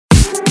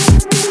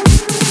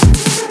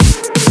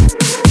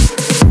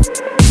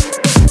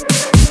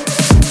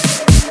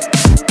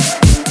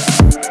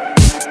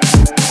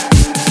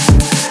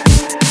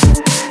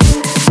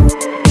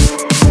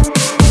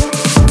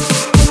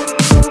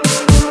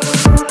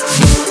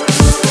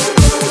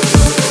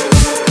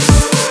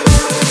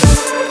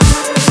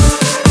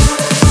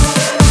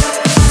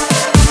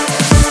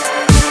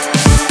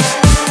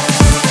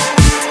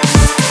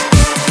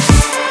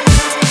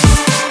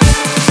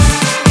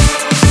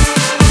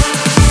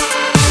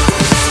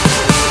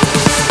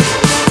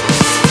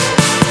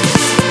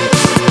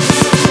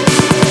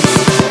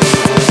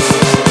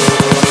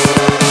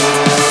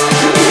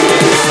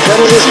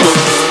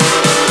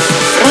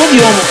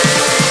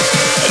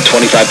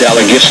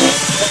$25 gift.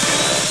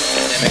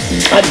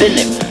 I've been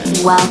there.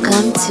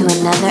 Welcome to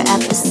another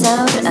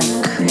episode of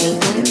Crave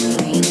It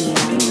Radio.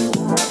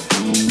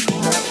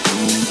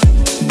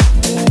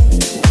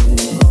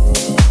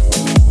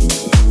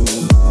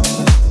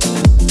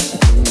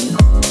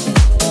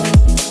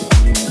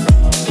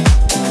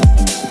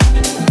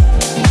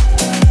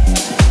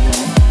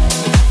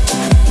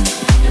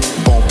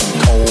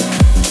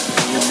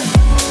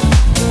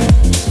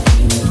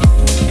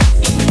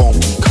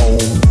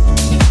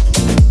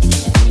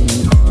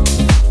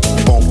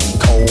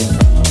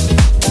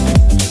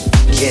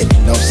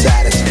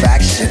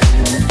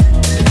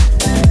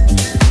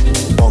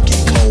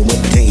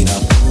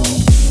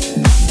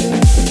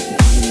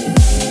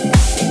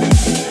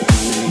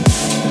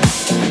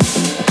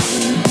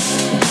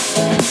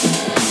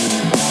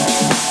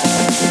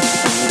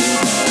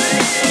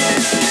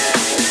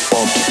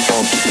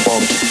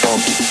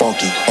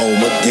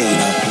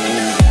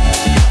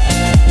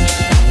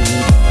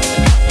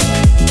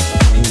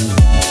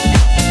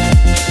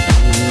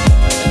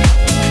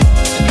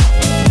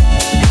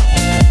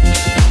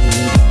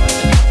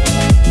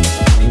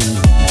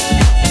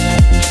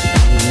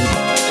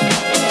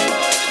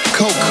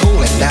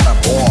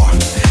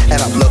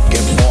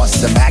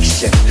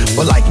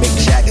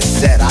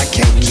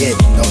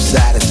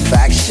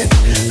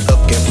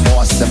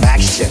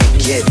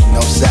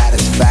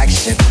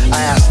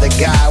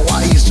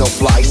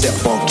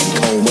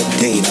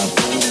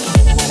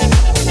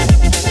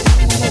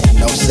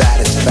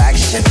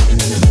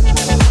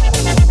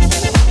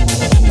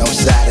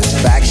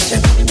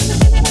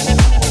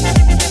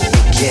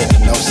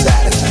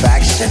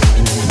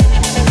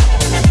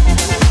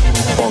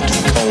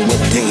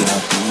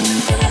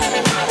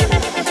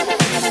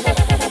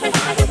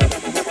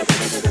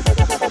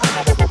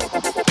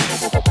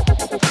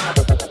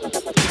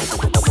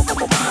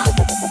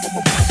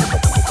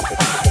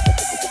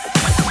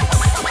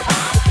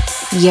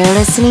 You're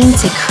listening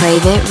to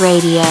Crave It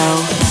Radio.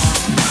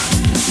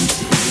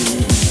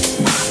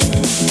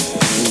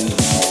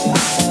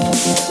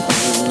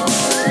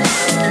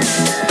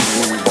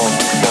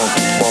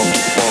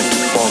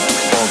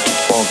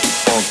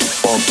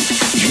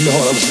 You know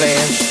what I'm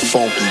saying?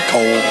 Funky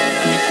cold.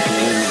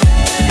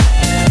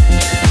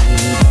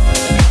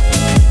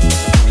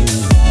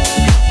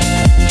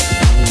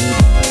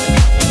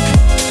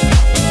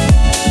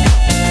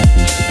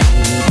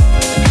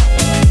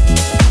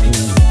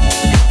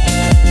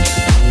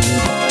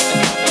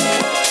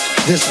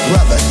 This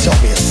brother told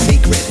me a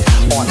secret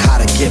on how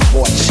to get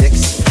more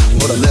chicks.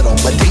 Put a little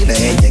Medina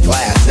in your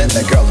glass and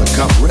the girls will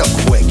come real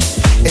quick.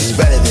 It's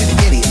better than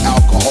any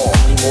alcohol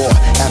or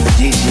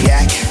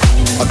aphrodisiac.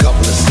 A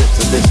couple of sips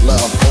of this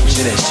love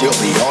potion and she'll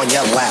be on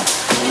your lap.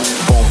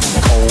 Boom,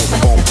 cold,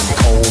 boom,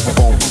 cold,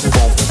 boom,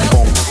 boom,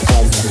 boom,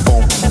 boom,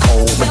 boom,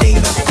 cold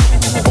Medina.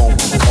 Boom,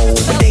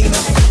 cold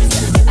Medina.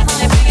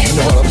 You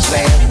know what I'm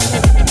saying?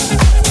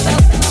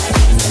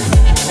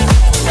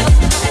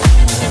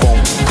 Boom,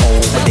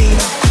 cold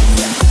Medina.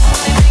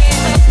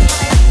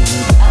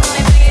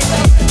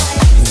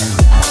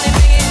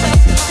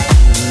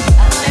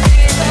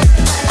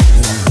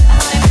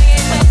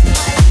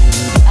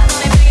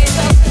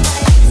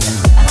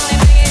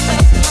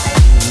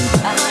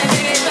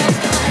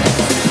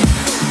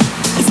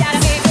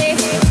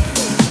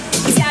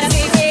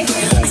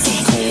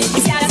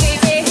 It's gotta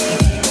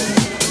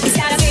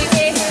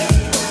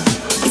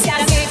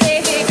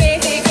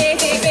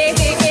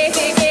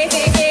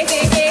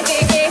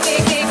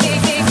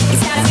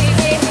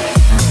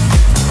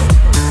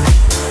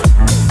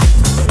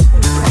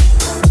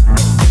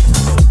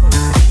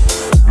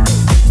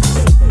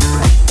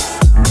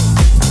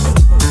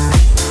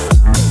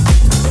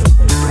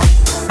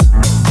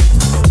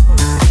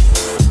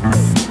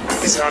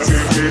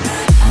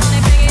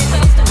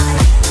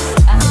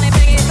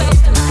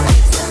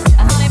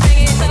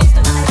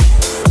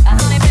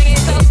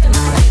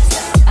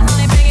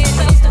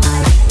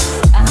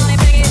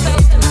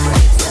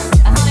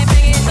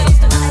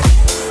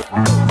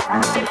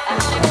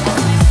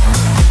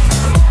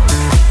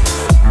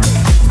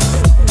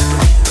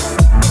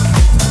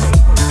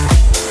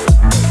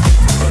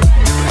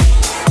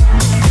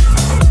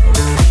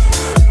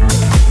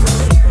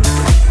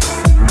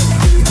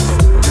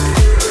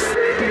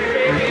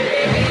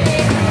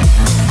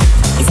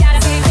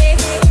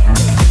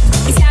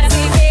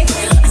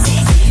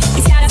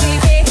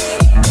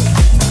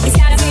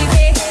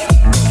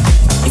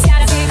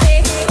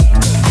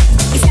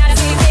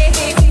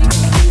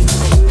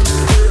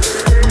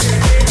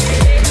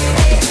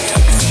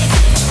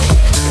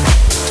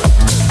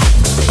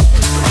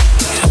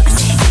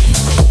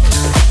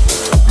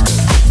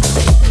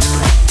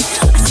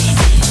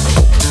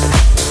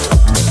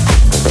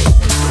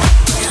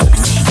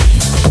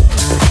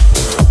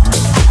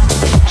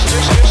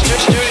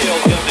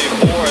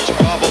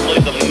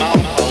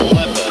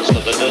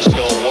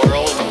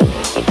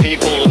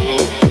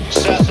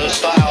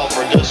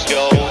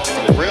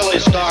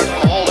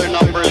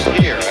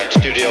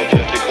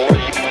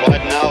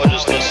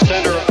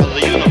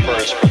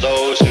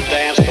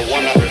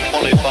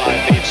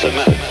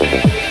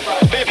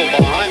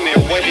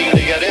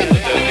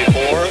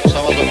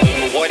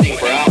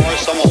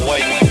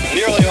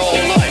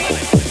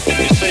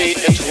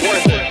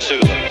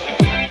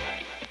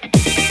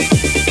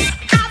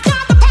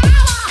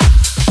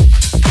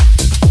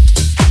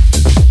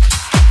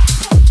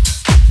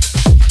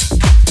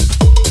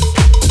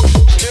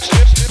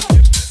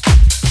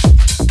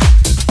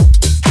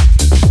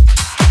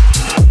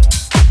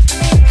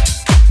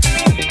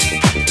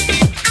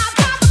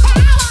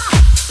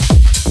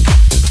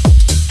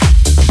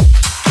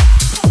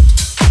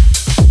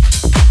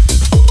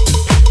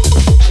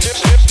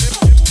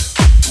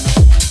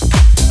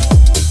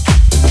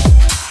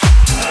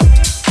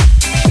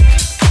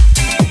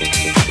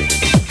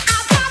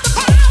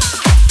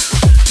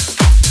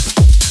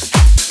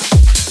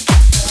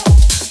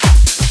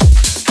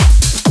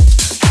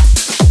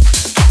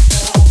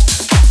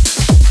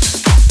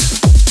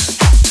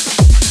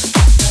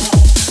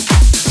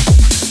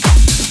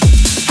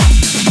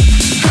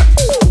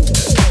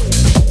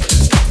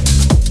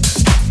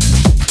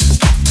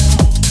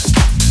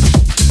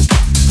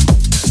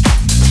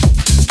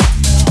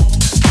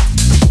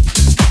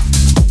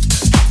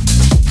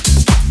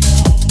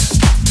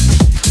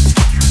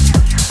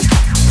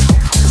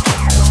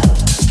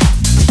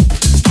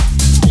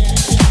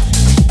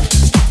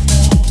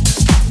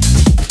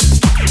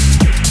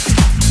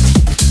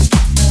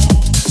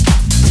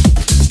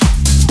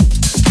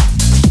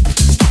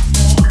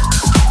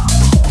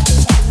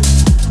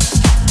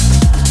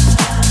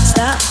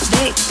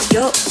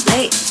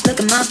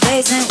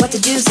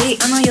did you see?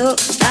 I know you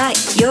lie,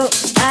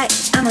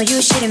 I know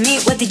you shitting me.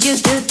 What did you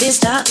do this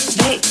time?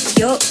 Hey,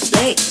 you're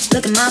late.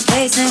 Look at my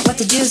face and what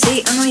did you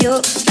see? I know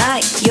you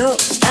lie,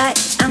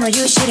 I know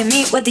you shitting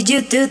me. What did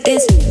you do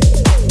this?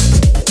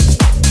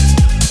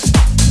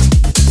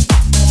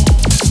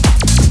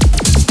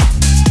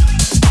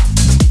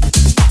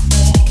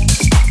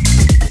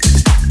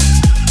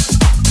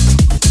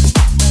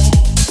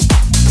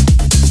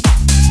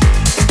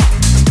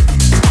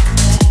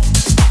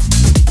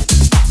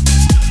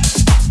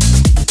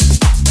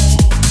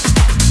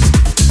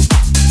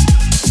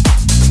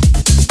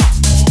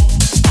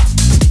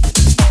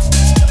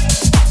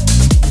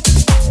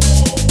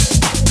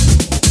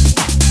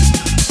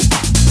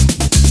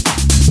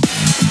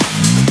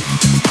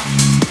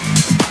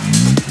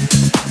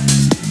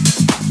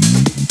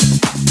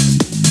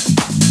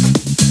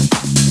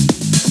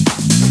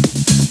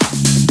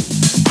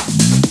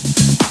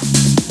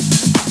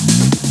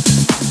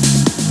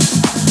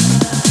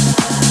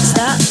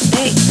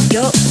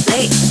 You're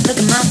late, look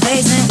at my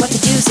face and what did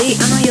you see?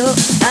 I know you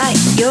lie,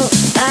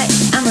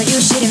 I know you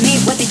shitting me.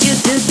 What did you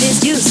do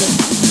this? You said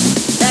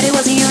that it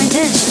wasn't your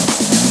intention.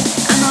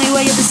 I know you were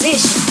your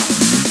position.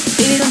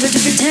 Baby, don't try to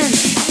pretend.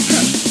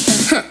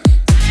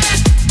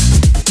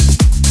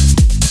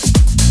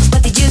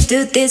 What did you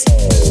do this?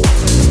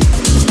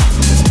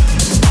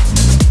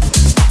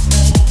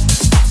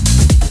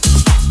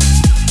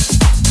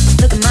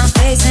 Look at my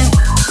face and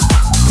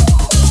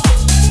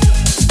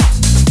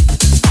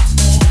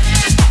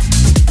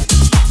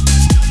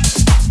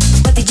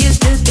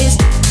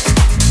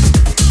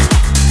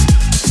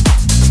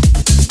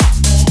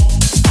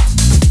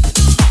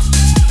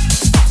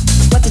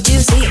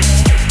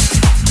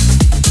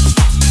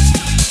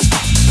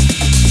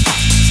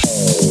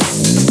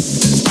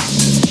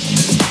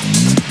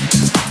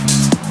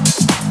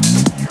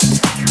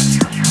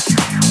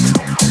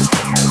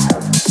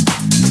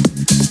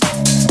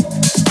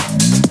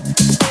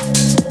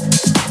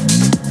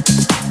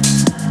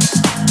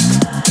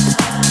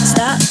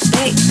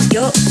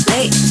you're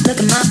late,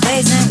 look at my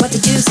face and what did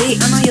you see?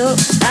 I know you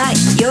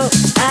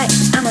lie,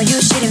 I know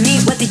you shitting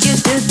me. What did you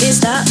do this?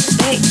 Stop,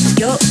 hey,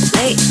 you're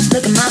late,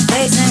 look at my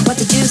face and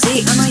what did you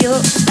see? I know you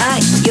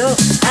lie,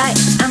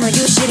 I know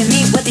you shitting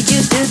me. What did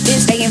you do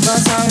this? Begging for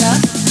some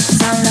love,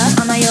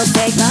 I know you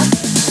fake love,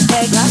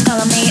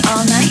 calling me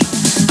all night,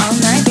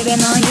 baby, I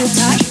know you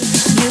tight,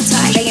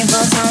 begging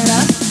for some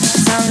love,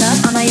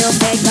 I know you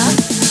fake love,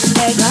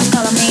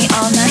 calling me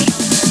all night,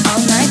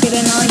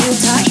 baby, I know you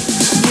tight.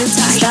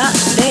 Stop,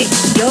 hey,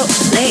 you're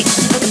late.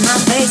 Look at my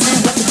face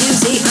and what did you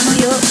see? I know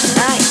you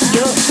lie,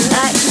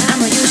 I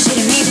know you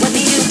shitting me. What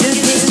did you do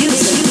this? You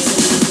see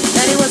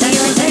that it wasn't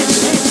your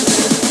intention.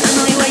 I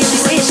know you were your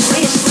decision.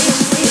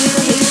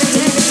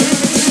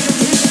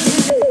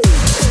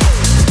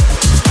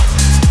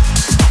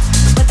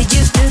 What did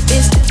you do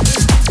this?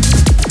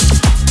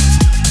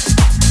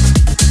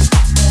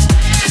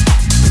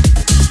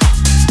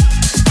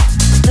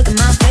 Look at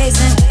my face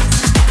and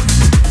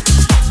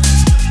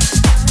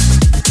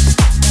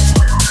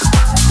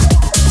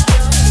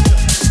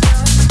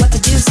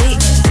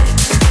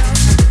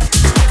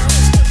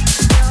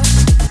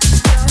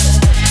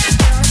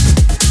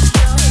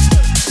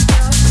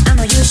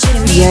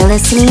You're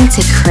listening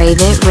to Crave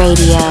It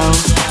Radio.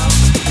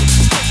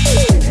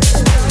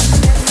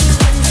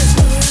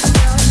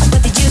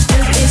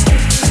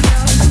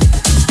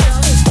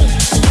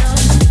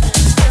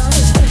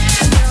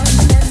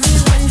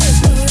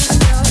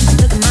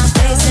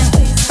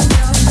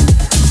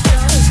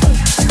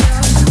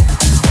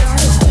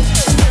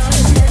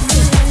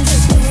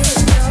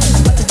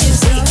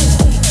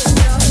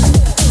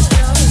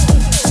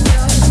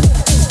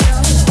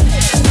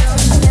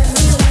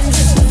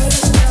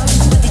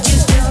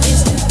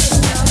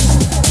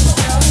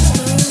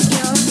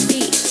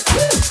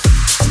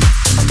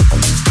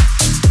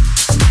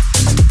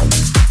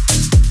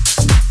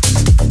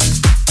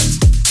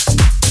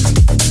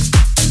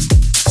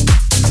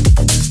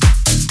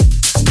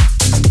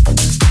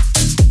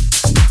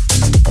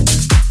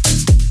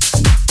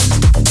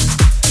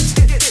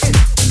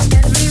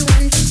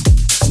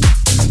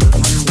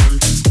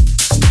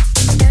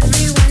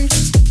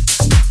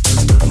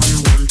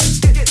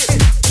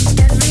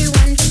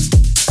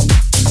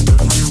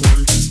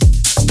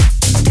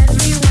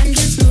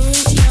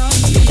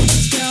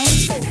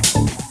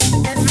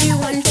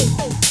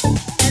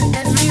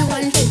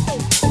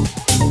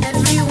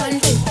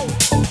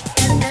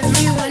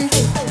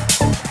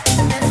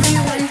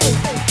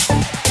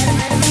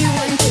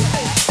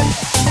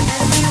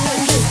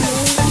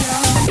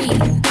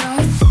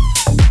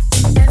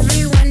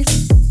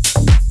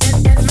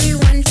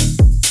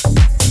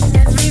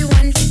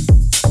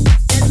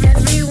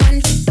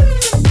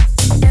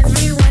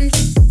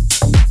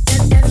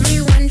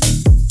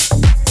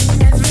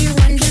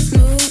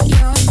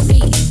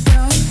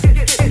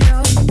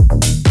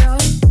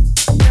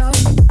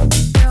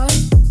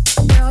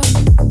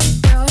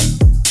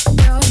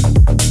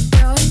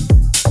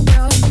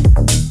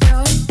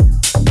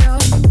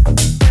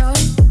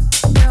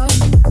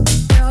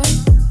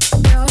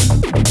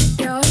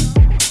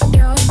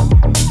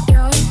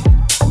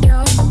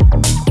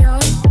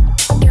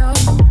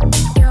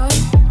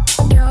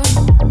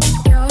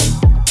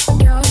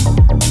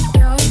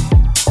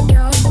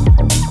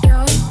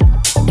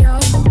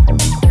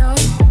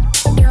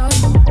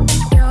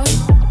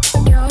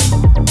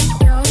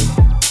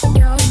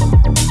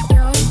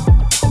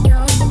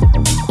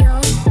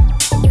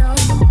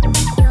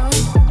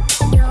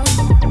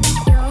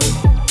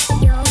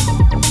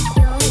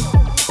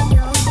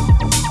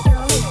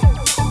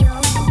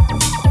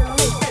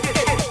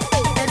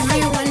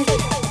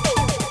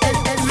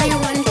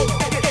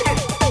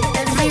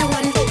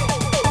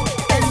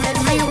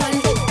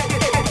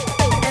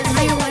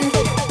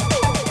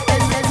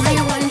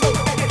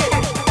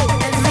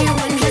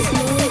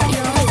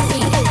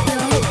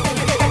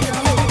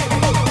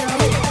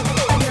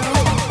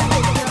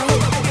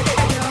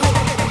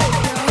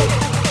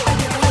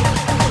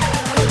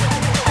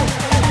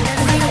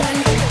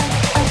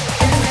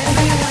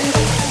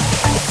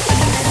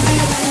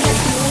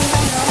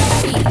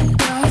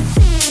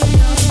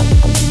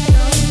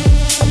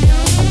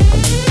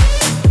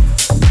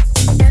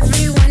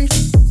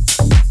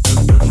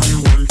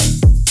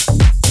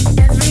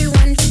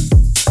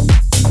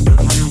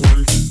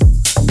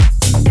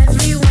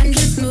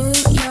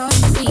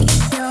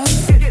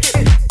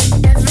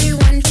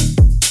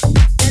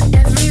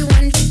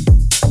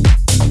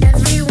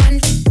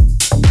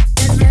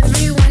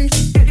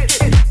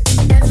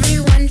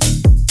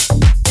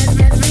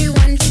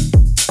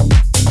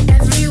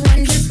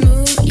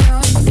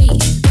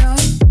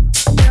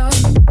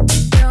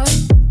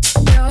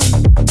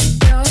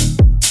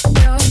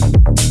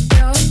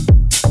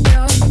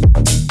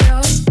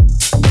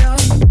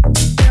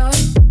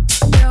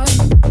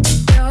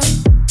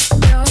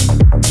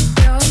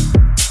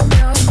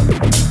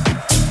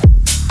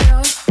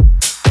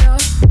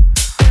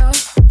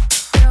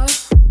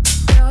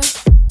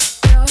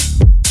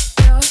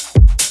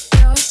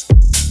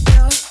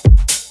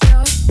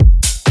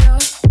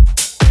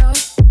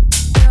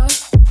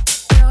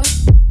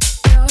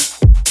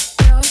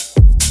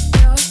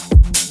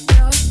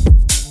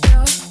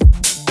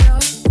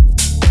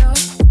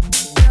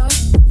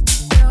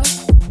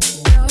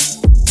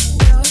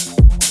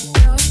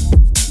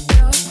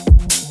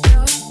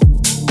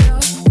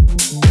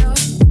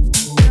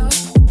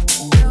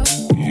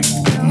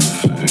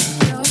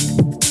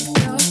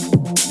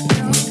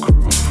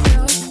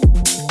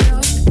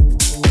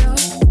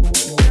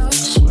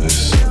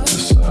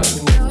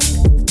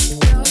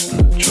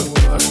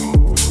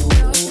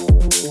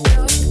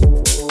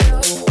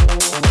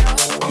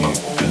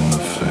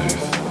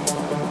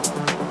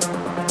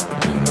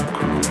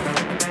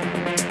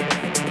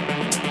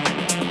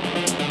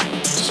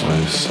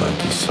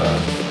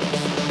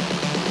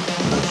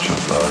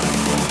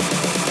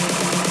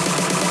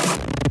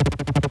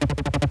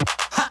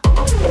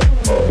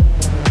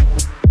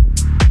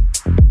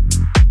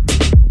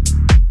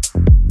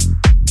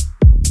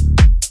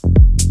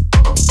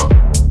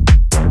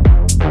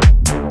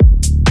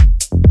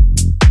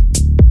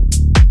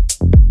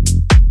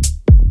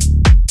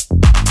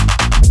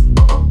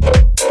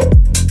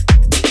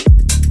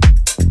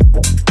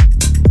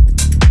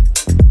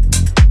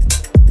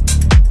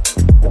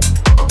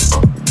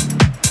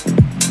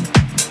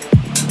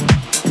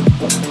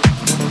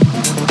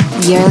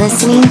 You're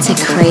listening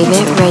to Crave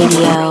It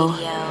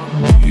Radio.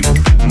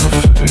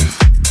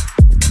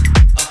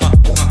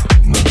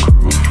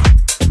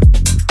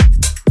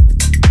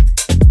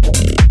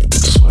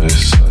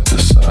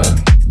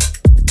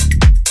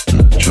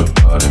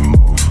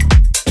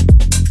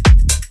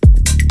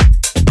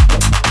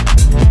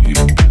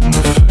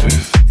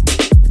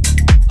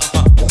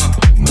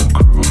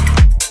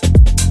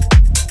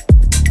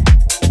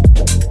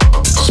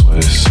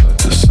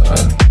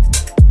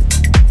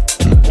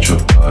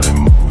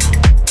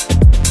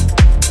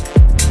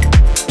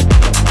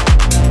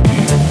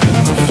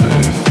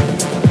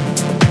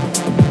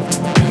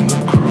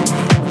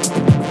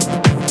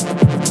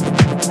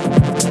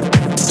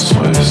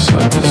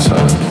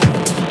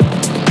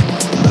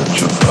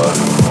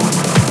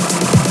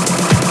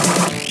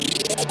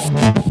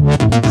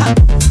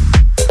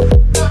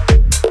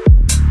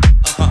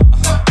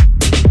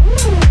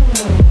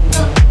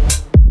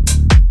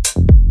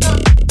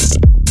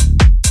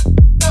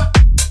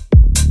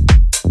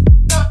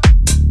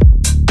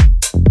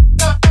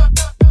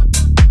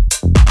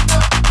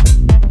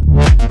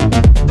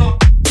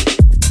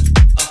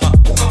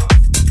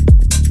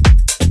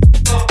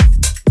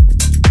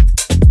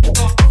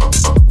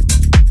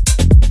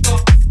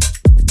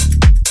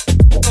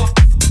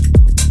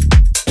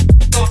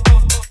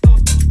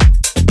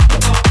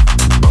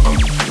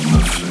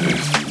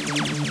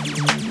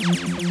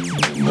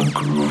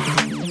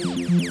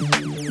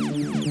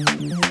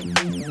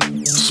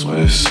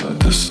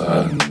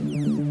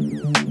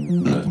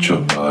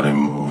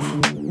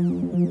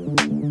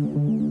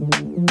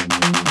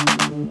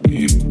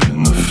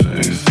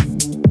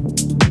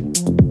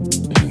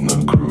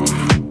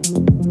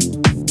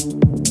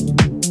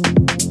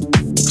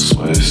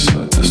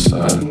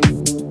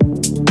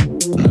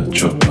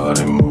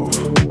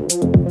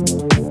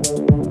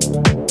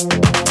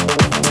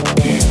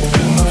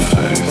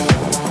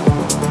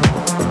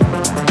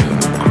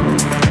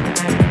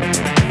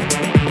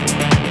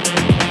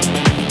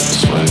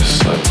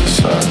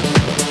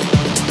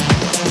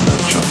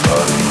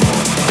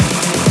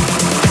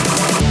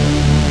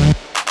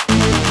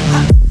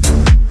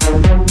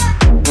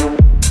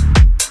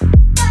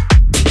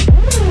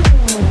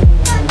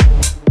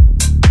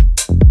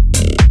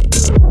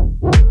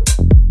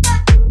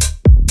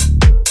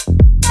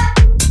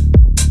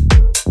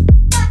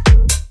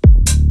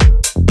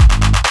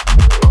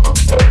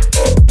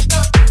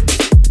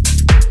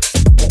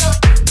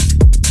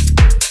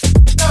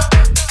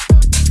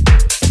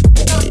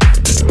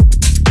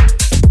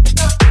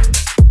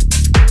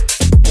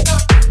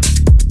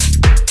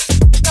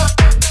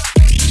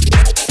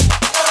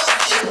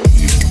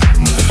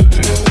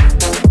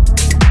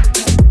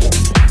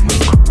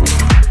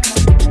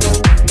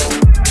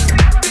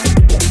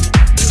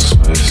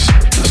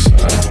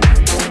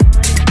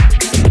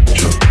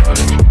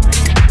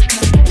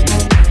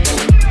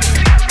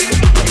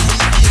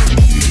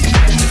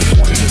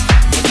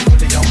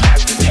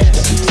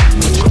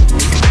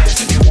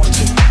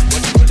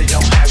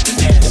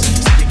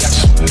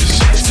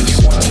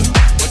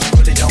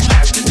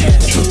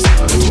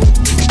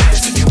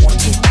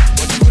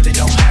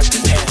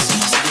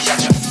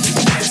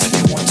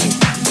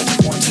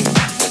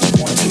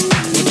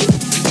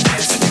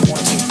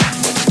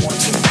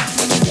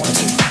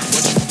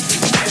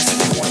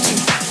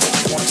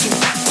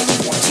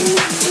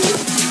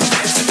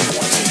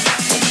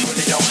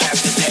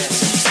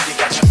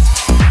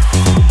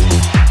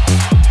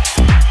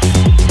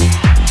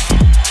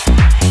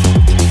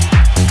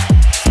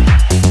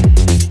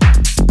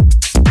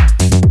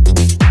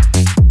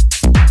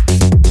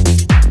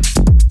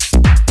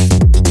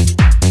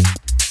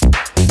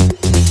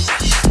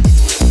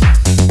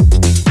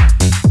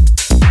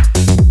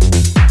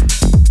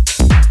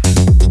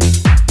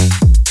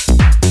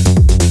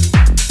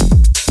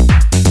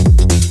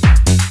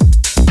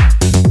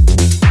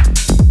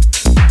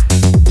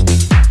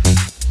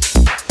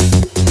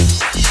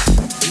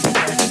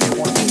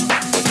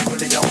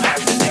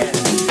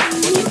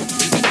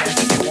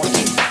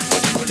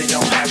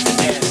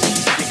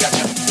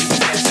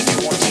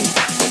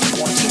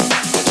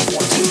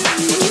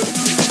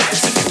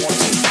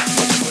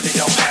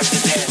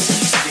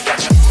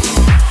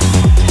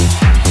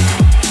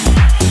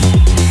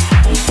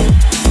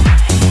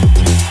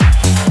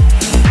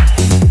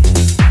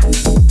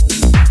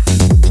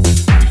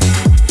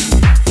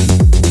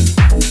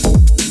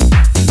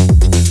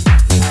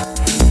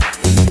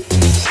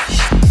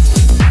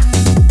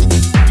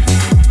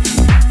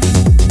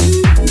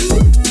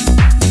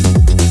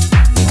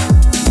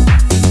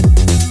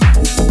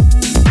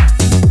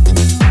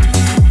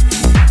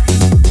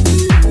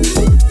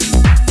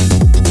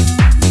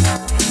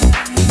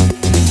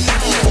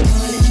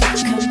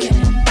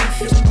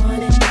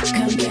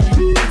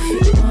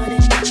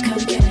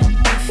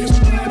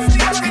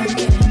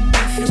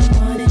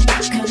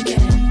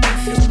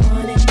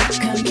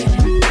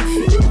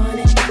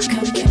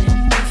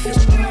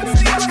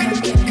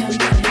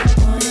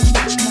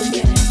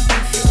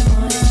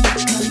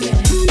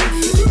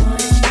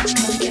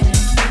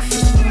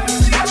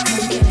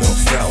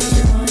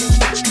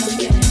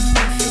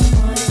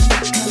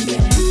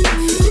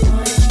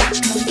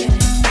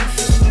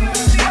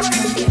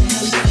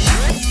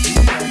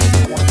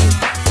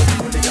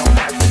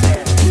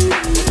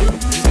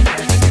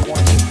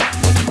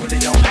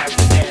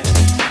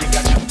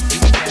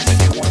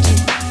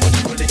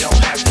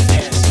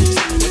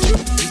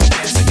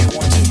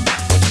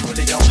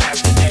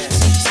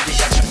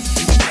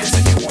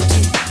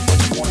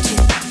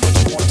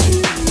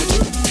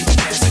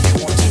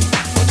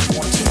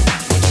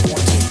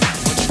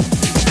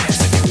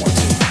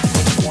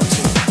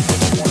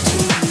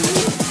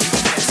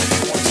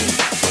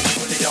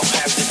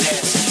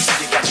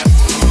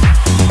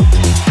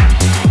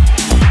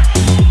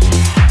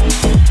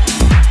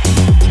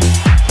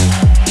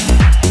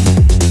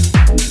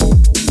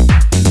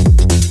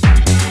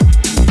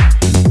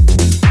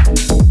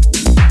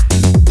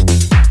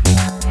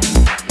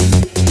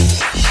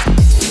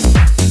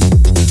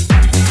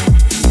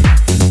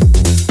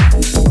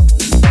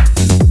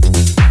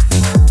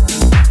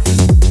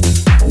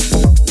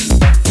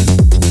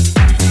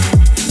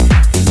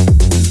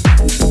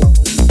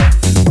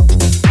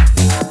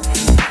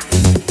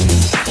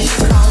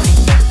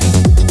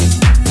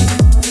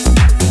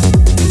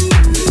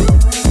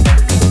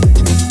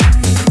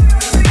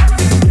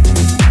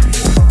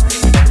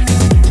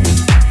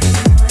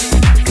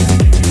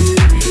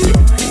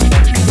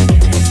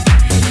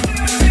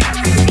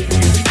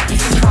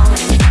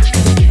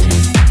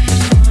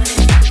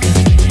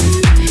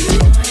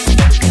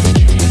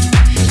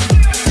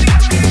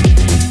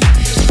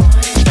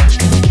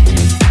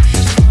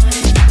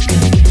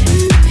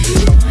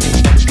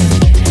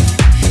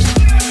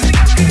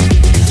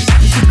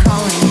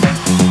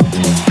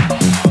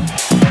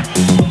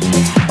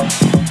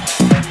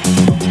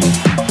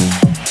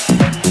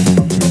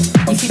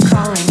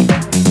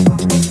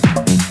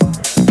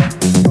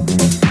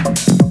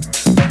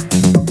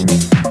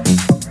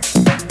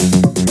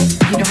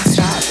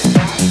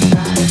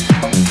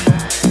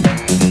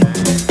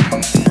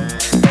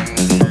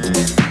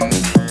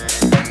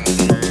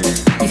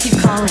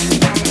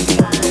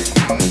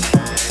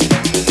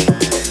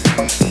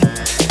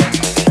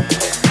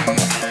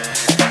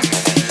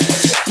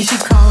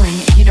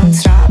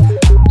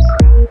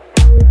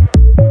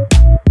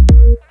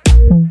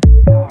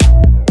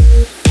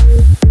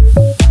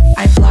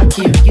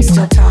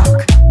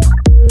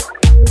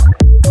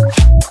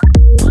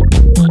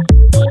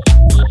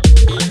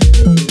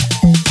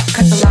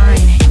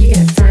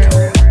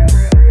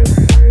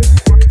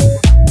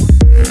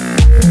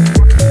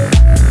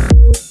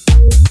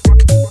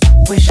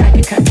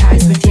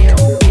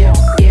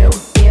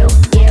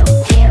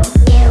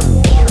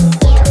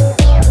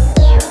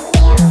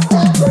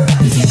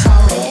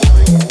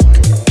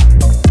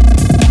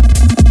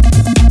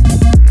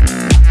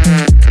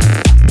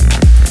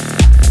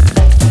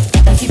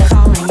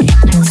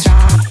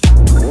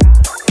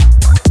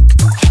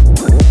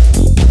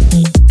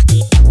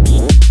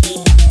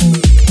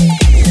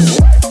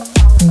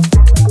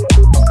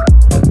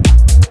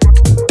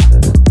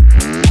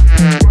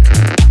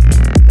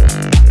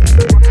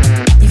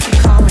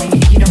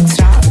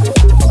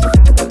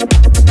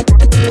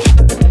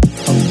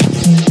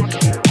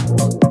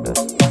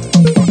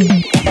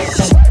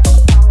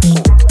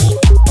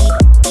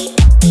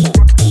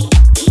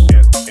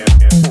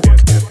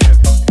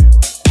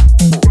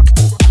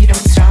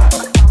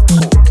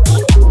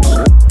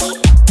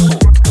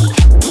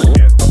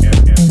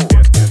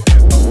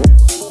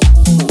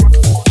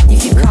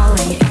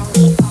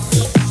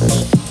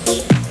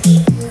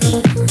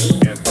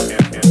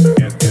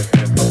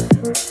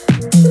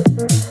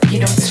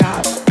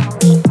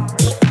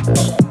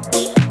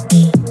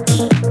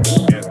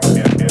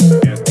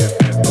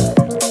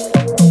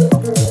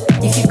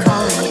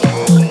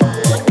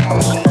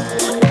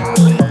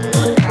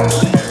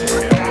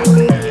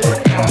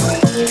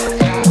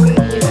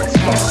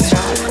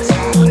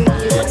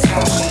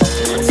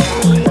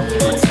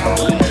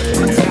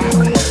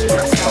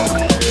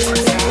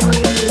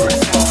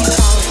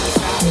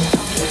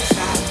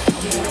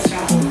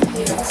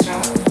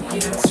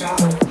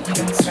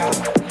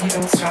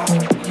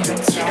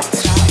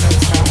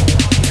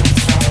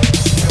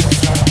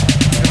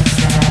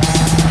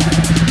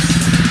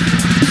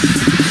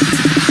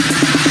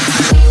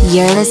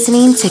 You're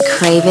listening to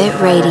Crave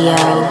It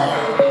Radio.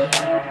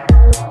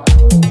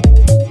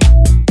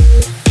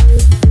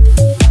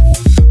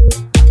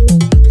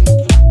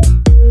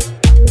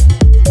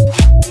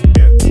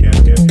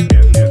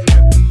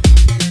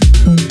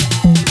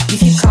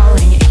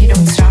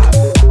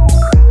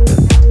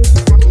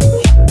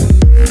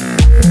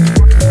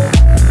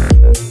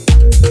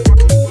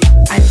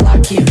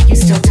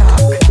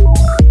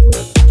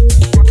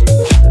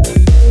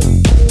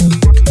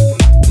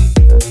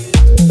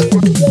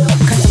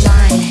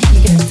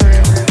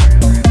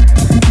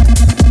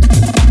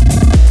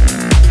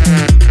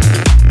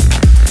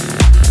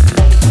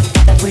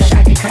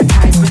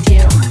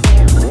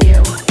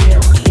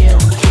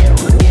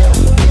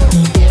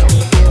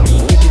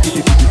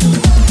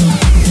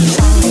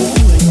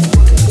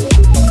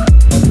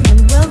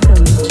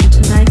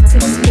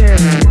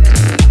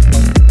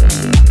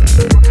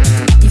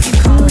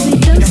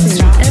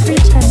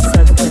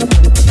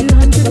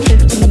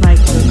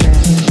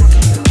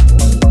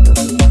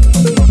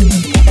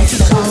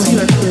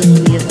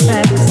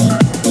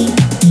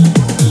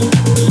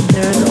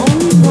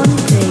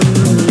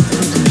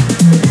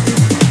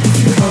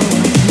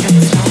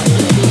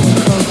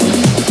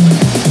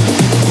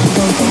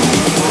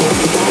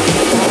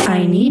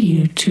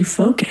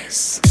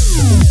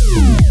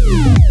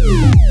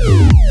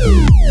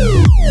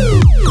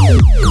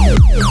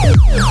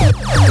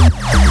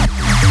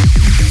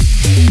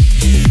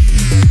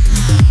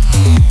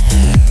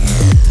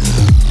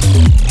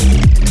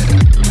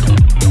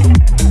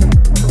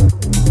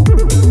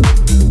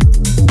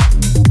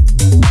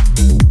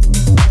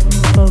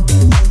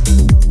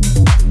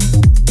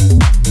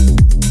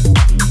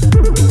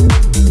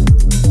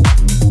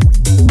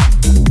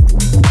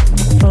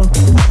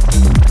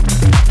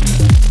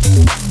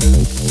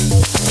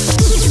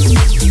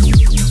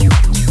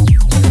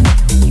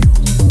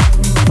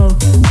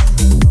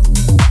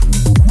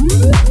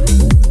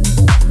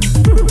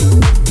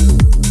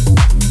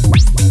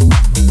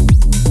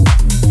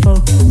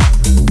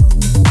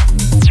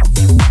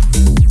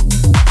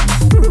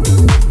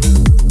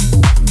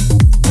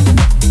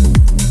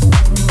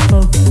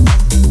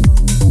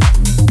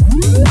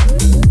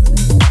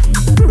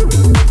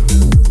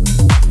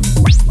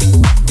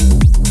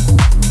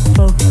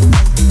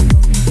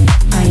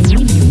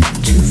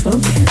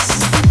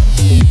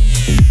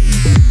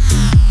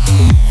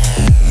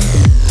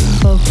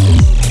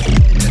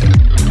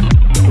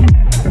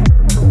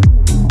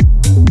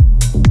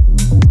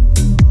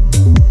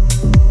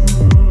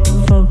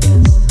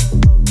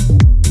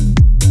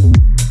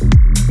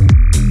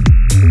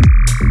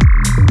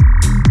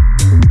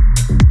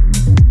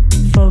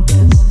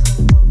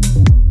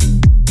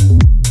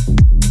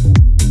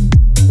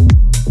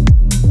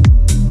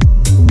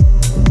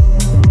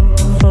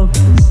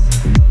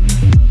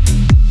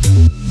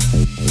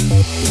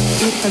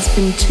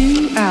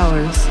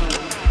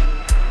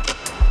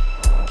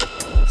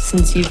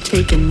 You've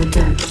taken the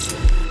dose.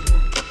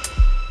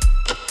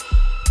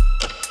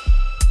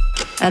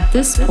 At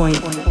this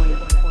point,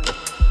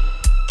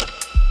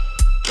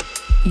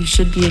 you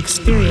should be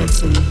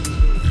experiencing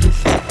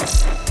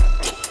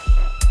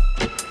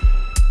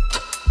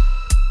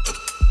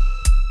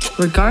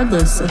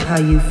regardless of how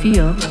you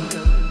feel.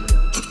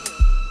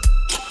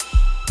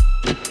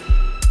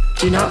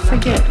 Do not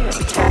forget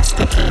to catch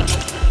the key.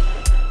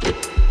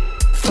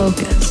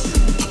 Focus.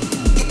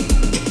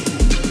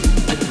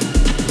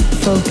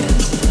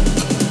 Focus.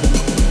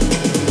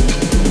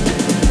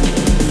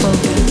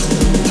 Focus.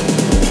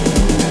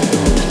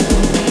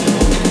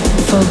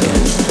 Focus.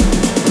 Focus.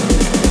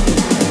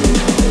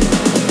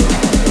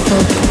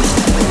 Focus.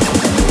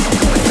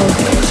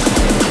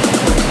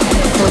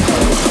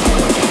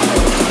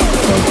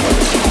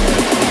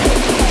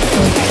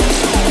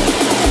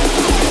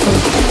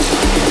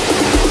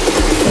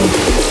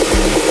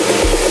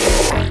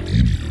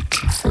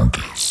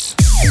 Focus.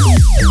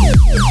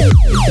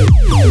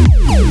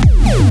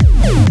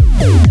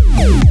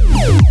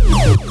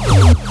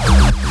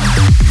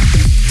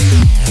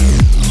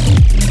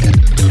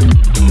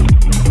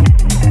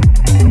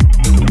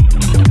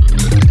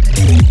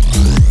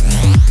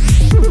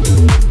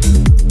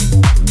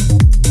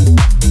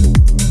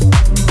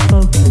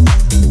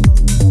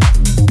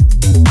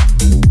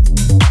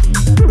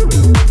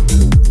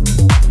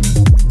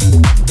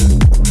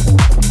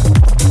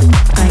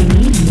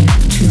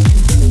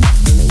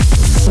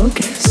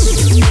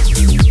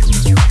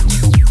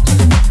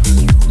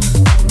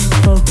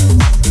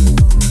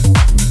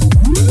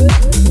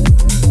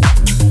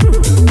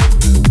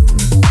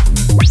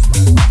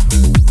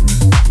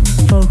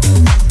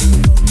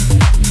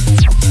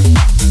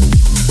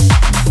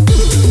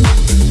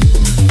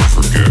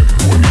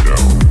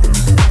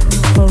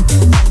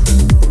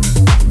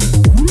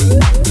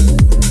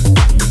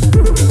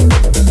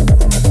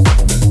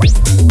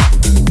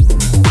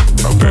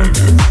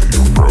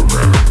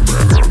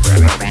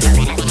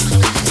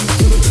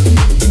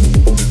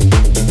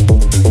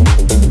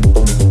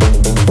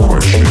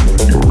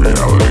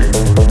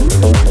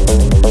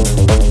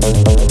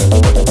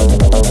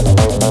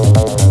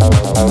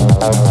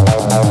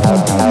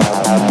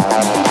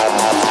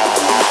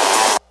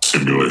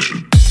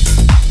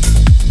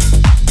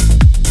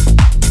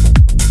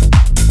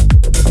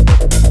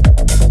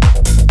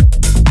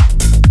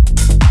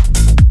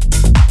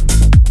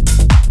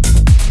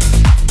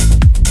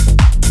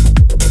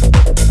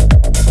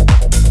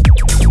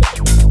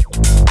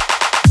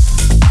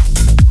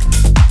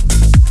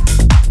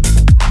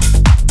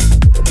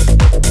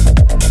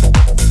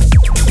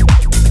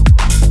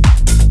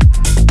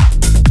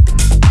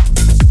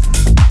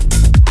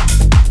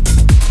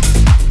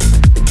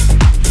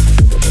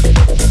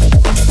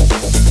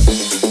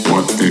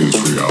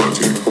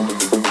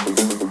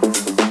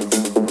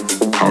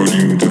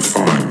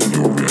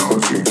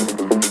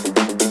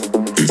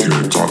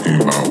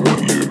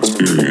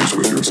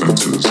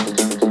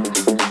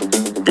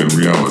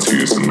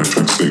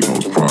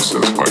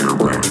 processed by your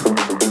brain.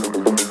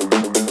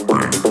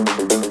 Brain.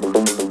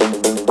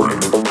 Brain.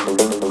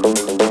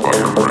 By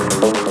your brain.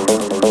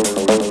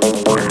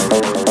 Brain.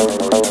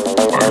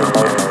 By your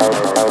brain.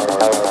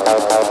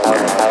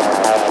 Brain.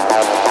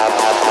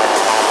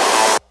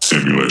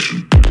 Simulation.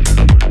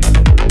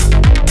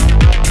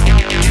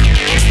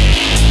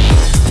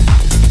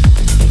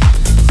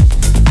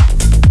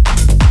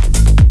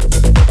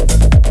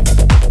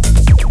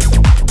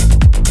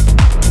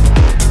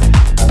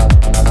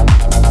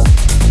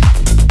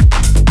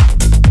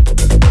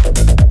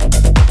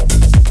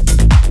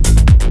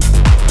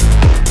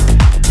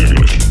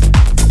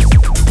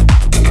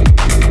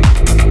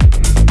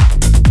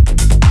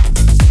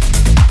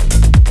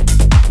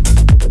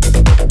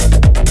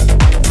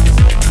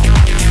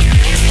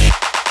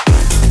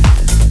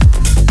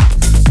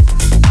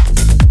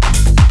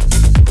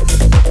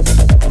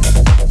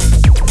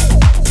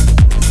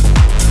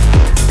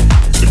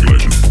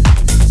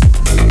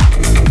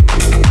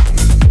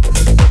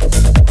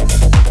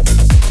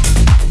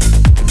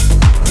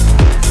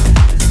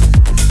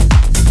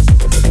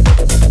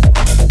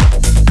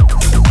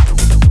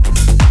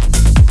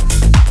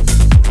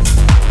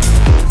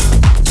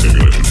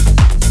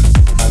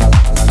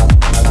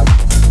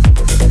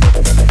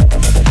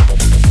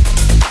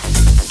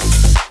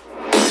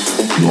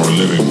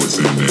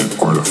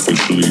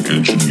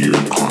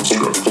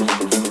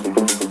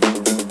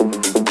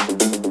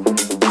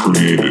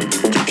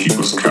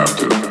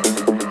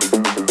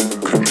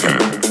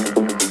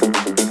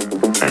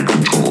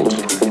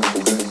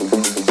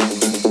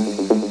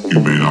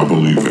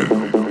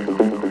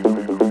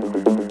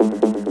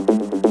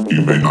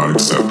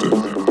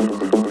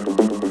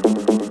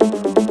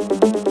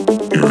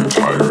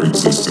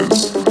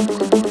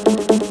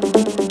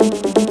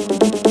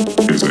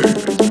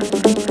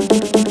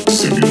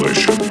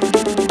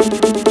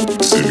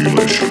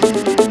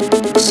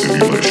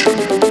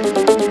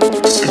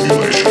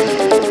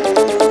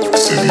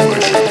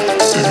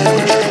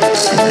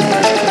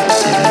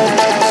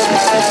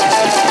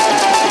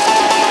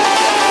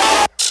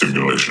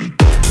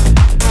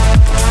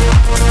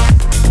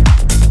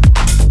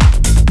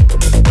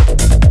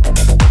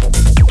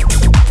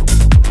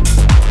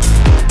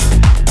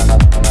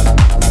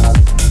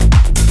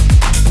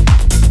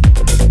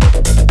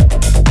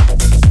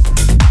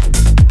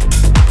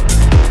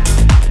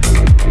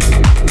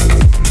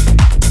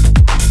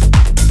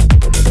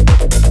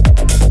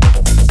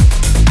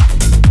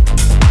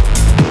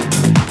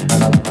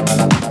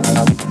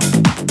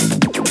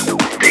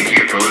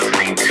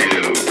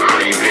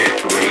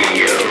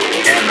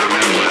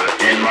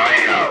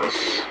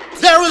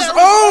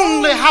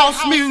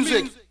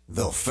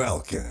 The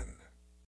Falcon.